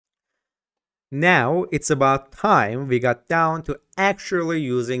Now it's about time we got down to actually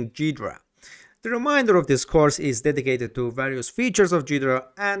using Ghidra. The remainder of this course is dedicated to various features of Ghidra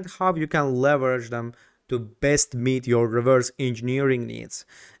and how you can leverage them to best meet your reverse engineering needs.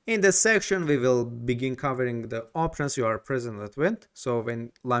 In this section, we will begin covering the options you are presented with, so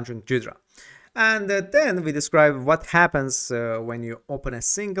when launching Ghidra. And then we describe what happens when you open a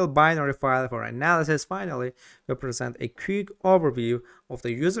single binary file for analysis. Finally, we present a quick overview of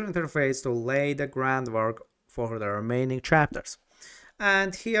the user interface to lay the groundwork for the remaining chapters.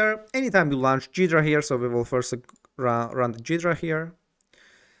 And here, anytime you launch Ghidra here, so we will first run the Ghidra here.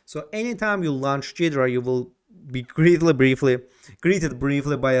 So anytime you launch Ghidra, you will be greeted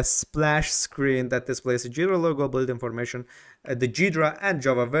briefly by a splash screen that displays the Ghidra logo, build information, the Ghidra and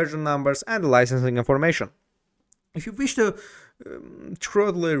Java version numbers, and the licensing information. If you wish to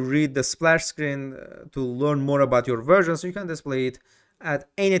thoroughly read the splash screen to learn more about your versions, you can display it at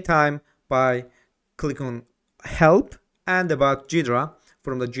any time by clicking on Help and About Ghidra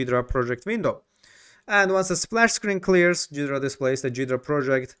from the Ghidra project window. And once the splash screen clears, Ghidra displays the Ghidra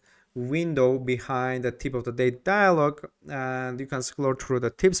project window behind the tip of the day dialog, and you can scroll through the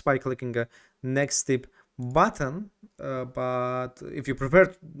tips by clicking the next tip button. But if you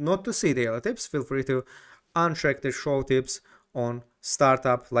prefer not to see the other tips, feel free to uncheck the show tips on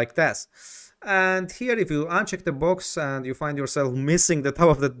startup like this. And here, if you uncheck the box and you find yourself missing the top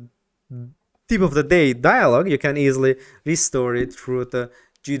of the tip of the day dialog, you can easily restore it through the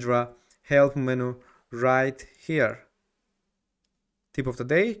Ghidra help menu right here. Tip of the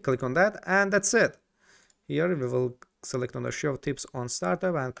day, click on that, and that's it. Here we will select on the show tips on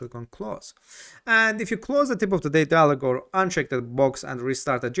startup and click on close. And if you close the tip of the day dialog or uncheck the box and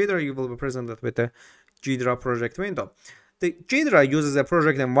restart the Ghidra, you will be presented with the Ghidra project window. The Ghidra uses a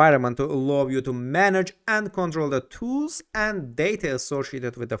project environment to allow you to manage and control the tools and data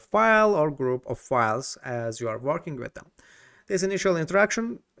associated with the file or group of files as you are working with them. This initial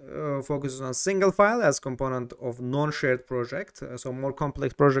interaction focuses on single file as component of non-shared project. So more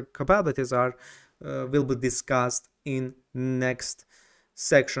complex project capabilities will be discussed in next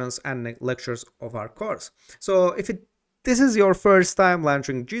sections and lectures of our course. So if this is your first time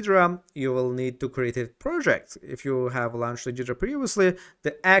launching Ghidra, you will need to create a project. If you have launched the Ghidra previously,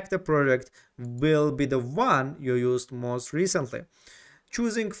 the active project will be the one you used most recently.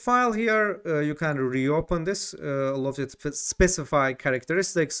 Choosing file here, you can reopen this, allows you to specify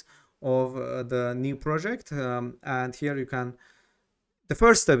characteristics of the new project, and here you can. The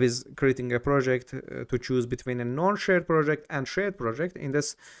first step is creating a project to choose between a non-shared project and shared project. In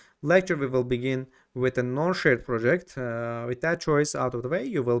this lecture, we will begin with a non-shared project. With that choice out of the way,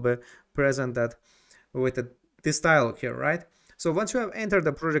 you will be presented with this dialog here, right? So once you have entered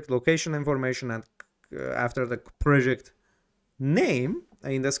the project location information and after the project name,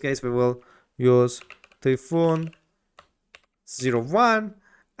 in this case we will use Typhoon 01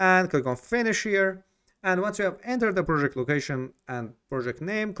 and click on finish here. And once you have entered the project location and project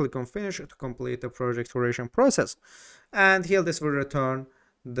name, click on finish to complete the project creation process. And here this will return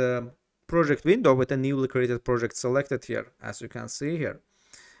the project window with a newly created project selected here, as you can see here.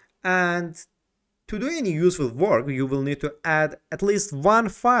 And to do any useful work, you will need to add at least one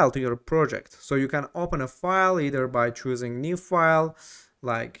file to your project. So you can open a file either by choosing new file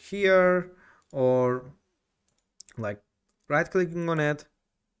like here, or like right clicking on it,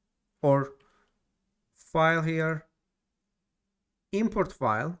 or file here, import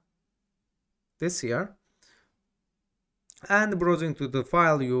file, this here, and browsing to the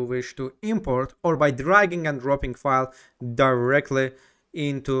file you wish to import, or by dragging and dropping file directly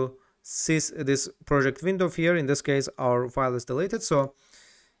into this project window here. In this case, our file is deleted. So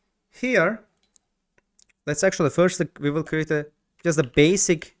here, let's actually first we will create just a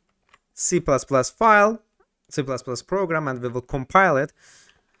basic C++ file, C++ program, and we will compile it.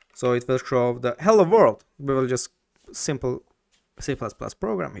 So it will show the hello world. We will just simple C++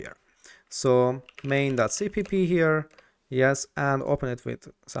 program here. So main.cpp here, yes, and open it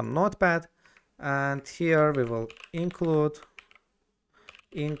with some notepad. And here we will include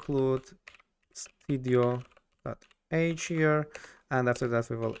studio.h here, and after that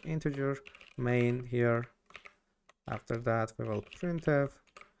we will integer main here. After that we will printf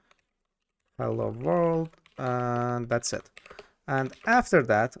hello world, and that's it. And after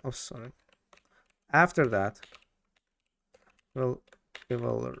that, after that we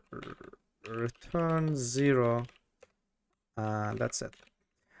will return 0, and that's it.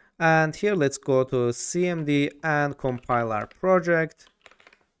 And here let's go to cmd and compile our project.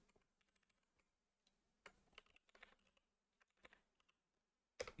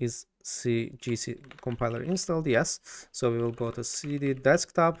 Is GC compiler installed? Yes. So we will go to cd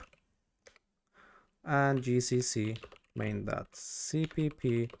desktop and gcc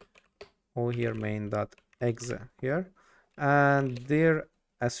main.cpp or here main.exe here, and there,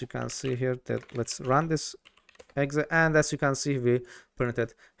 as you can see here, that let's run this exe, and as you can see, we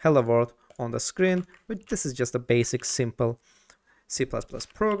printed hello world on the screen. But this is just a basic simple C++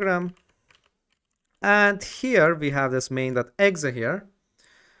 program. And here we have this main.exe here.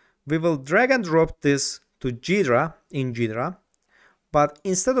 We will drag and drop this to Ghidra in Ghidra, but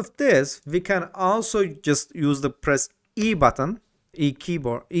instead of this, we can also just use the press E button, E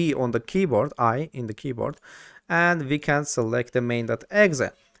on the keyboard, I in the keyboard, and we can select the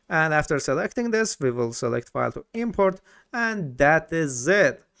main.exe. And after selecting this, we will select file to import, and that is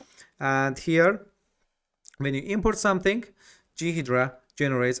it. And here, when you import something, Ghidra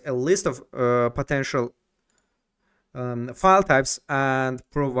generates a list of potential file types and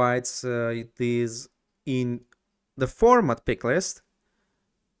provides these in the format pick list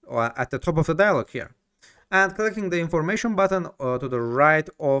at the top of the dialog here. And clicking the information button to the right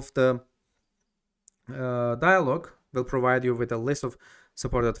of the dialog will provide you with a list of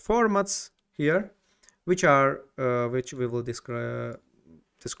supported formats here, which we will describe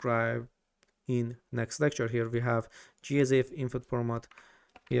in next lecture. Here we have GSF input format.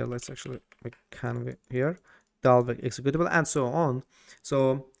 Here, let's actually make canvas here, Dalvik executable, and so on.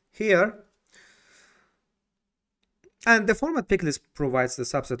 So here, and the format picklist provides the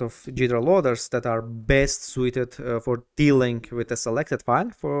subset of Ghidra loaders that are best suited for dealing with a selected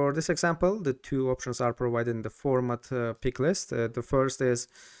file. For this example, the two options are provided in the format picklist. The first is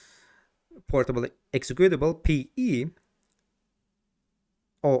portable executable PE,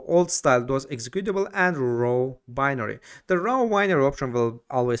 or old style DOS executable, and raw binary. The raw binary option will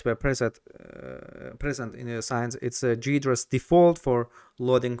always be present in the signs. It's Ghidra's default for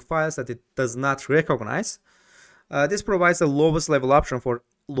loading files that it does not recognize. This provides the lowest level option for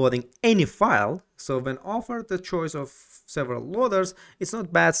loading any file. So when offered the choice of several loaders, it's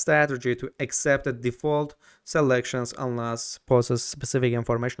not bad strategy to accept the default selections unless possesses specific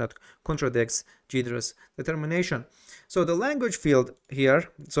information that contradicts Ghidra's determination. So the language field here,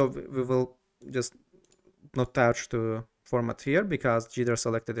 so we will just not touch the format here because Ghidra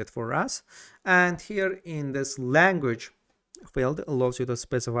selected it for us. And here in this language field allows you to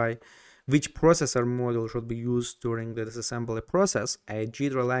specify which processor module should be used during the disassembly process. A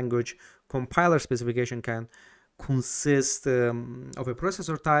Ghidra language compiler specification can consist of a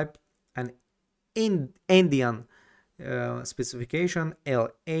processor type, an endian specification,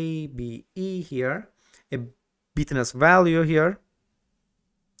 LABE here, a bitness value here,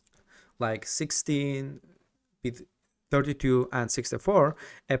 like 16, bit 32, and 64,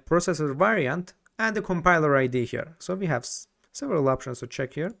 a processor variant, and the compiler ID here. So we have several options to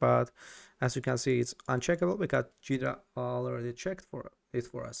check here, but as you can see, it's uncheckable because Ghidra already checked for it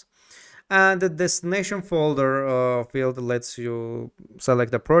for us. And the destination folder field lets you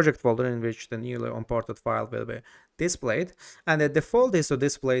select the project folder in which the newly imported file will be displayed. And the default is to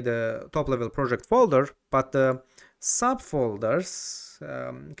display the top level project folder, but the subfolders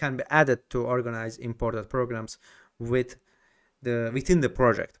can be added to organize imported programs within the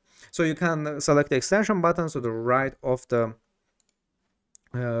project. So you can select the extension buttons to the right of the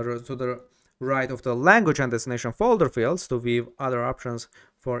language and destination folder fields to view other options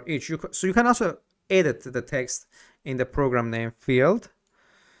for each. So you can also edit the text in the program name field.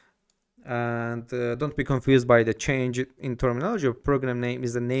 And don't be confused by the change in terminology. Program name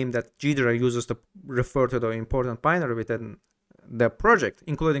is the name that Ghidra uses to refer to the important binary within the project,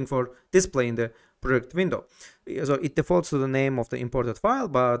 including for display in the project window. So it defaults to the name of the imported file,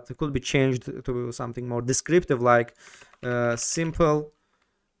 but it could be changed to something more descriptive, like simple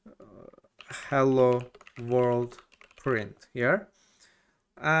hello world print here.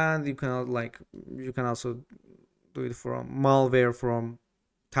 And you can also do it from malware from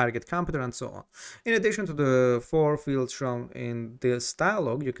target computer and so on. In addition to the 4 fields shown in this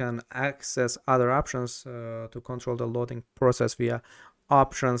dialog, you can access other options to control the loading process via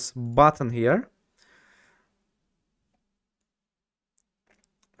options button here.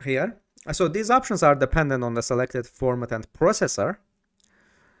 So these options are dependent on the selected format and processor.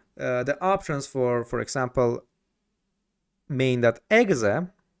 The options for example, main.exe,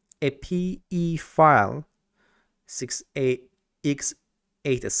 a PE file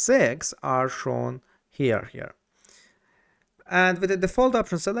 6x86 are shown here. And with the default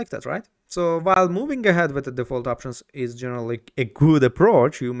option selected, right? So while moving ahead with the default options is generally a good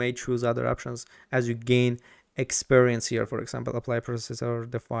approach, you may choose other options as you gain experience here. For example, apply processor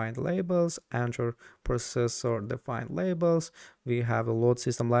defined labels, enter processor defined labels. We have a load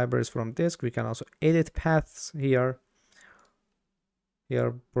system libraries from disk. We can also edit paths here. here,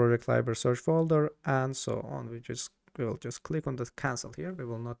 project library search folder, and so on. We will just click on the cancel here. We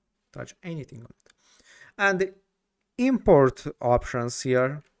will not touch anything on it. And the import options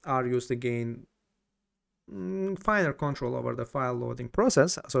here are used to gain finer control over the file loading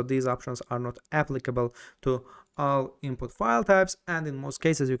process. So these options are not applicable to all input file types, and in most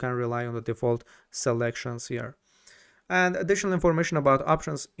cases you can rely on the default selections here. And additional information about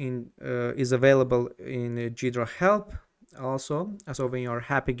options is available in Ghidra help also. So when you're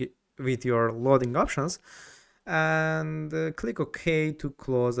happy with your loading options, and click OK to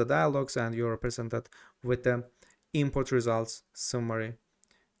close the dialogues, and you're presented with the import results summary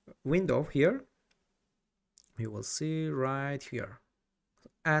window here. You will see right here,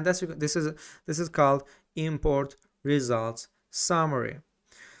 and this is called import results summary.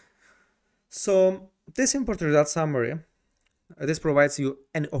 So this import results summary, this provides you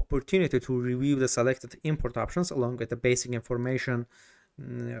an opportunity to review the selected import options along with the basic information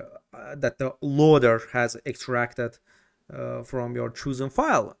that the loader has extracted from your chosen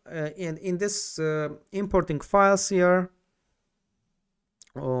file. And in this importing files here,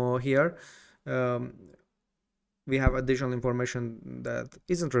 we have additional information that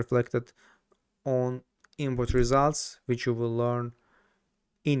isn't reflected on input results, which you will learn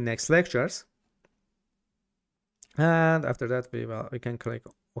in next lectures. And after that we can click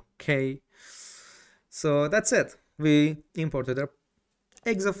OK. So that's it. We imported a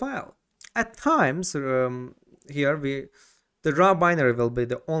exe file. At times here the raw binary will be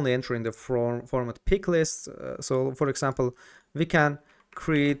the only entry in the format pick list. So for example, we can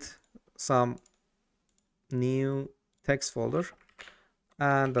create some new text folder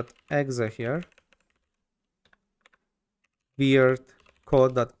and that exe here, weird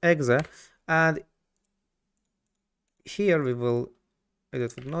code.exe, and here we will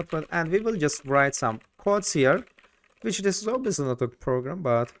edit with notepad and we will just write some codes here, which this is obviously not a program,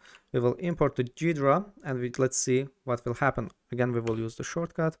 but we will import to Ghidra and let's see what will happen. Again, we will use the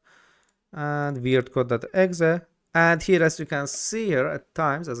shortcut and weird code.exe, and here, as you can see here, at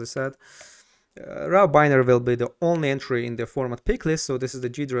times, as I said, raw binary will be the only entry in the format pick list. So this is the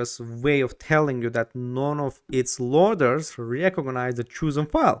Ghidra's way of telling you that none of its loaders recognize the chosen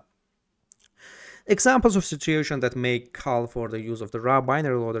file. Examples of situations that may call for the use of the raw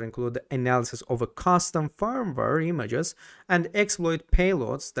binary loader include the analysis of a custom firmware images and exploit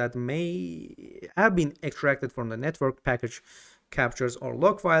payloads that may have been extracted from the network package captures or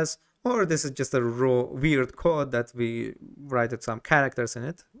log files, or this is just a raw weird code that we write some characters in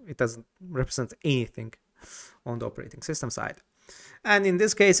it. It doesn't represent anything on the operating system side. And in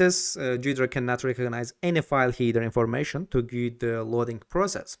these cases, Ghidra cannot recognize any file header information to guide the loading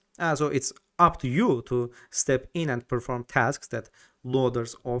process. So it's up to you to step in and perform tasks that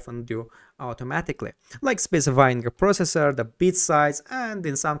loaders often do automatically, like specifying a processor, the bit size, and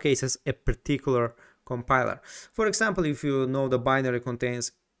in some cases a particular compiler. For example, if you know the binary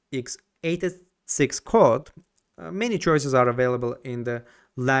contains x86 code, many choices are available in the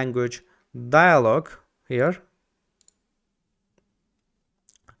language dialog here.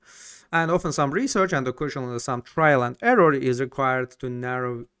 And often some research and occasionally some trial and error is required to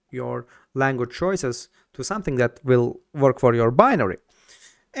narrow your language choices to something that will work for your binary.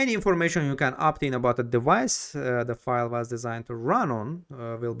 Any information you can opt in about the device the file was designed to run on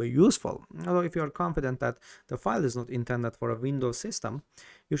will be useful. Although if you are confident that the file is not intended for a Windows system,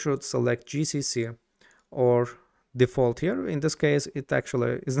 you should select GCC or default here. In this case, it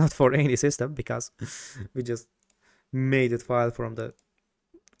actually is not for any system because we just made it file from the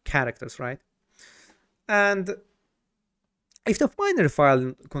characters, right? And if the binary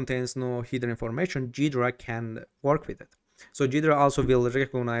file contains no hidden information, Ghidra can work with it. So Ghidra also will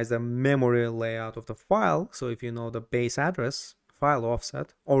recognize the memory layout of the file. So if you know the base address, file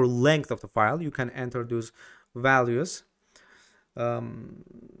offset, or length of the file, you can enter those values into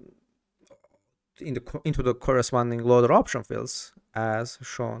the corresponding loader option fields as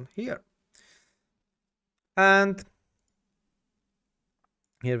shown here. And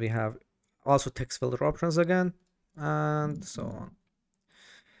here we have also text filter options again, and so on.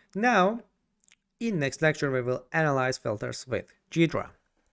 Now, in next lecture, we will analyze filters with Ghidra.